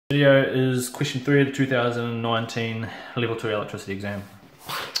Video is question 3 of the 2019 level 2 electricity exam.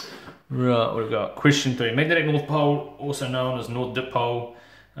 Right, what have we got? Question 3. Magnetic North Pole, also known as North Dip Pole,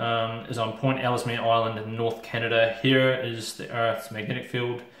 is on Point Ellesmere Island in North Canada. Here is the Earth's magnetic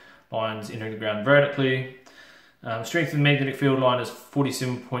field lines entering the ground vertically. Strength of the magnetic field line is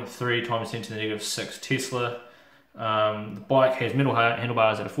 47.3 times 10 to the negative 6 Tesla. The bike has metal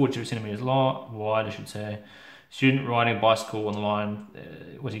handlebars that are 42 centimeters wide, I should say. Student riding a bicycle on the line,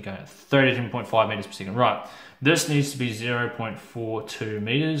 what's he going at? 32.5 meters per second. Right, this needs to be 0.42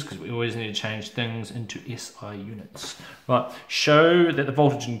 meters because we always need to change things into SI units. Right, show that the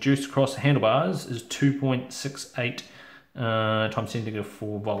voltage induced across the handlebars is 2.68 times 10 to the negative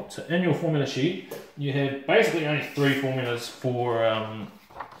 4 volts. So in your formula sheet, you have basically only 3 formulas for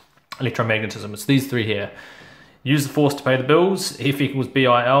electromagnetism. It's these 3 here. Use the force to pay the bills. F equals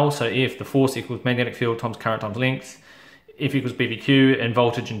BIL, so F, the force, equals magnetic field times current times length. F equals BVQ, and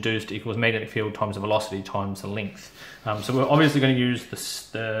voltage induced equals magnetic field times the velocity times the length. So we're obviously going to use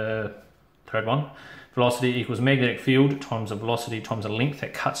the third one. Velocity equals magnetic field times the velocity times the length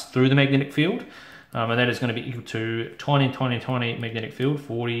that cuts through the magnetic field. And that is going to be equal to tiny magnetic field,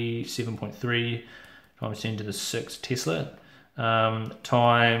 47.3 times 10 to the 6 Tesla.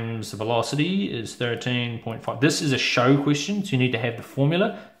 Times the velocity is 13.5. This is a show question, so you need to have the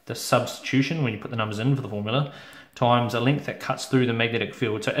formula, the substitution when you put the numbers in for the formula, times a length that cuts through the magnetic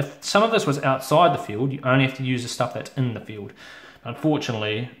field. So if some of this was outside the field, you only have to use the stuff that's in the field.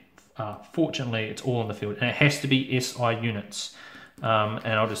 Unfortunately, fortunately, it's all in the field, and it has to be SI units. And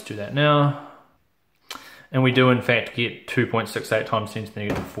I'll just do that now. And we do in fact get 2.68 times 10 to the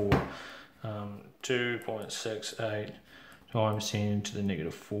negative 4. 2.68 times 10 to the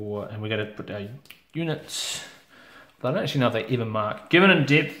negative 4, and we're going to put our units, but I don't actually know if they ever mark. Give an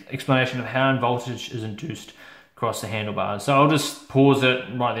in-depth explanation of how voltage is induced across the handlebars. So I'll just pause it,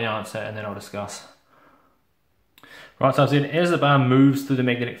 write the answer, and then I'll discuss. Right, so I've said, as the bar moves through the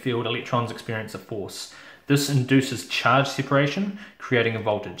magnetic field, electrons experience a force. This induces charge separation, creating a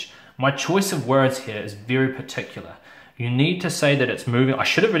voltage. My choice of words here is very particular. You need to say that it's moving. I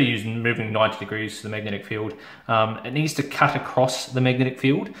should have really used moving 90 degrees to the magnetic field. It needs to cut across the magnetic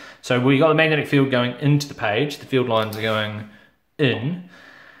field. So we got the magnetic field going into the page. The field lines are going in.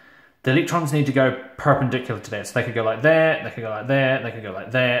 The electrons need to go perpendicular to that. So they could go like that, they could go like that, they could go like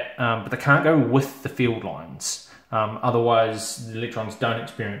that, but they can't go with the field lines. Otherwise, the electrons don't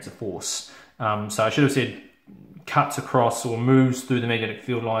experience a force. So I should have said cuts across or moves through the magnetic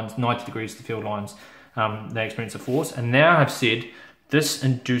field lines, 90 degrees to the field lines. They experience a force, and now I've said this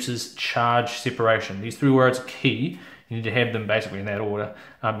induces charge separation. These 3 words are key. You need to have them basically in that order.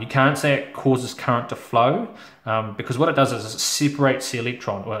 You can't say it causes current to flow, because what it does is it separates the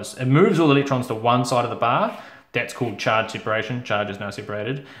electron. Well, it moves all the electrons to one side of the bar. That's called charge separation. Charge is now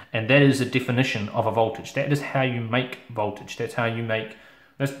separated, and that is the definition of a voltage. That is how you make voltage. That's how you make.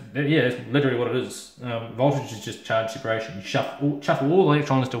 That's literally what it is. Voltage is just charge separation. You shuffle all the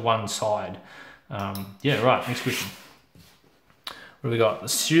electrons to one side. Yeah, right, next question. What have we got? The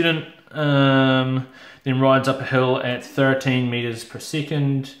student then rides up a hill at 13 meters per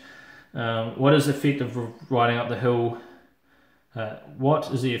second. What is the effect of riding up the hill?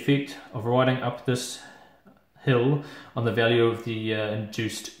 What is the effect of riding up this hill on the value of the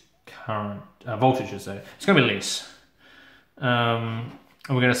induced current voltage? It's going to be less. And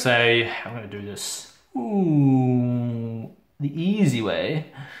we're going to say, I'm going to do this. Ooh, the easy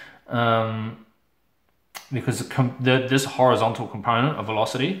way. Because this horizontal component of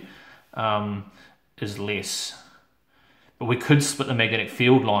velocity is less. But we could split the magnetic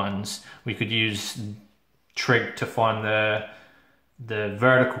field lines. We could use trig to find the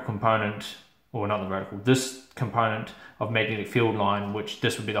vertical component, or not the vertical, this component of magnetic field line, which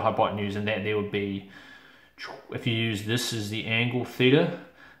this would be the hypotenuse, and that there would be, if you use this as the angle theta,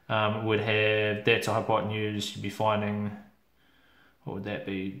 would have, that's a hypotenuse, you'd be finding, what would that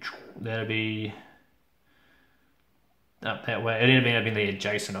be? That'd be up that way. It'd end up being the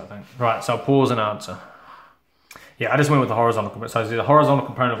adjacent, I think. Right, so I'll pause and answer. Yeah, I just went with the horizontal component. So the horizontal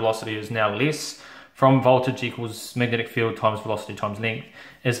component of velocity is now less. From voltage equals magnetic field times velocity times length.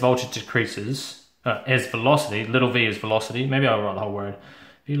 As voltage decreases, as velocity, little v is velocity. Maybe I'll write the whole word.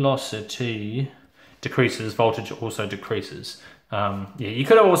 Velocity decreases, voltage also decreases. Yeah, you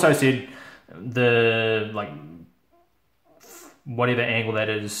could have also said whatever angle that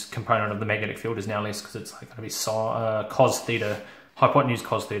is, component of the magnetic field is now less, because it's like going to be cos theta, hypotenuse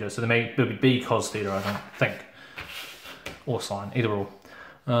cos theta. So there will be b cos theta, I think, or sine, either or.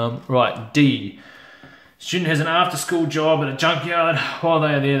 Right, D. Student has an after-school job at a junkyard. While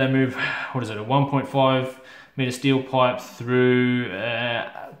they are there, they move, what is it, a 1.5 meter steel pipe through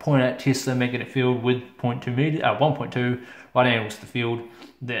 0.8 Tesla magnetic field with 1.2 right angles to the field.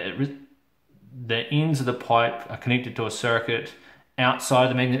 The ends of the pipe are connected to a circuit outside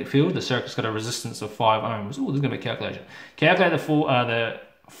the magnetic field. The circuit's got a resistance of 5 ohms. Oh, there's going to be a calculation. Calculate the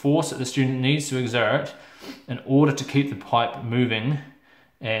force that the student needs to exert in order to keep the pipe moving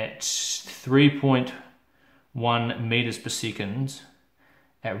at 3.1 meters per second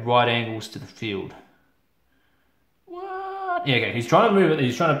at right angles to the field. What? Yeah, okay. He's trying to move it.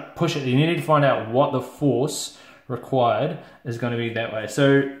 He's trying to push it. You need to find out what the force required is going to be that way.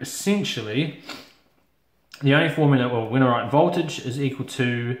 So essentially, the only formula, well, we're going to write voltage is equal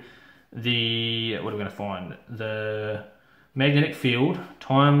to the, what are we going to find? The magnetic field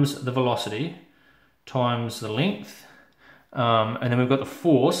times the velocity times the length. And then we've got the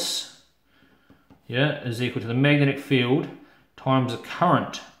force, yeah, is equal to the magnetic field times the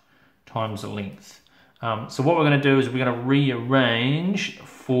current times the length. So what we're going to do is we're going to rearrange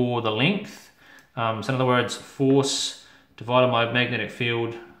for the length. So in other words, force divided by magnetic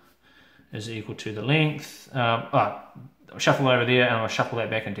field is equal to the length. I'll shuffle over there and I'll shuffle that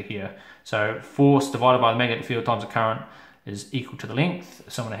back into here. So force divided by the magnetic field times the current is equal to the length.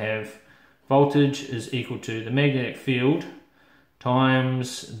 So I'm going to have voltage is equal to the magnetic field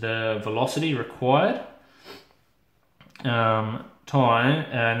times the velocity required, and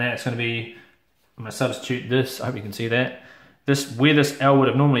that's going to be, I'm going to substitute this, I hope you can see that. This, where this L would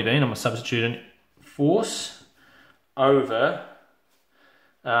have normally been, I'm going to substitute in force over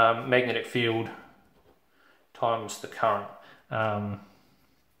magnetic field times the current. There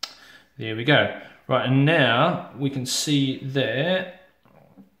we go. Right, and now we can see that.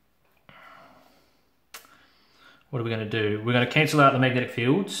 What are we going to do? We're going to cancel out the magnetic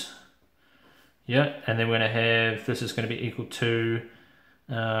fields. Yeah, and then we're going to have, this is going to be equal to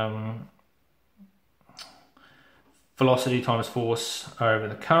velocity times force over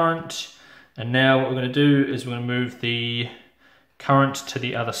the current. And now what we're going to do is we're going to move the current to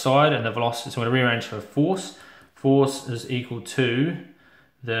the other side and the velocity. So we're going to rearrange for force. Force is equal to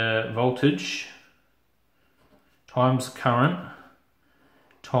the voltage times the current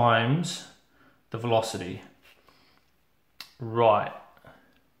times the velocity. Right.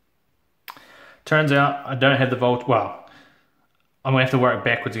 Turns out I don't have the volt. Well, I'm going to have to work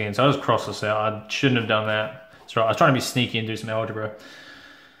backwards again. So I'll just cross this out. I shouldn't have done that. That's right. I was trying to be sneaky and do some algebra.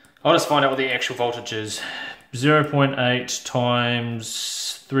 I'll just find out what the actual voltage is. 0.8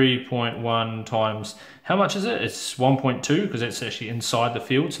 times 3.1 times, how much is it? It's 1.2 because it's actually inside the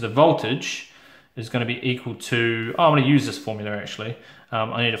field. So the voltage is going to be equal to, I'm going to use this formula actually.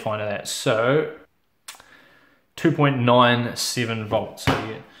 I need to find out that. So 2.97 volts. So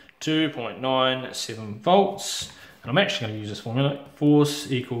you get 2.97 volts. And I'm actually going to use this formula.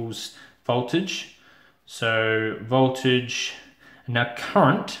 Force equals voltage. So voltage, and now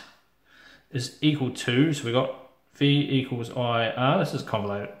current is equal to, so we got V equals IR. This is a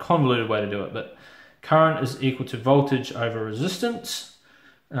convoluted way to do it, but current is equal to voltage over resistance.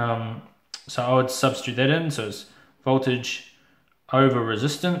 So I would substitute that in. So it's voltage over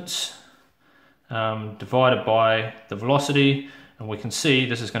resistance divided by the velocity, and we can see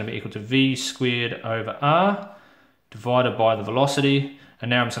this is going to be equal to V squared over R divided by the velocity. And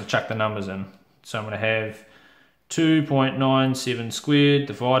now I'm just going to chuck the numbers in. So I'm going to have 2.97 squared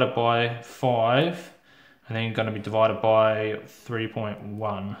divided by 5, and then going to be divided by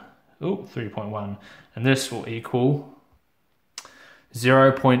 3.1. Oh, 3.1. And this will equal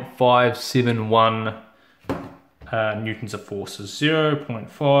 0.571 newtons of force. So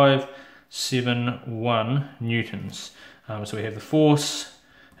 0.571 newtons. So we have the force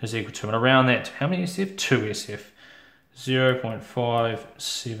is equal to, and around that, how many SF? 2 SF.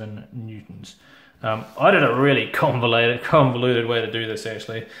 0.57 newtons. I did a really convoluted way to do this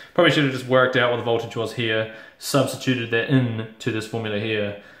actually. Probably should have just worked out what the voltage was here, substituted that in to this formula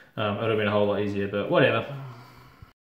here. It would have been a whole lot easier, but whatever.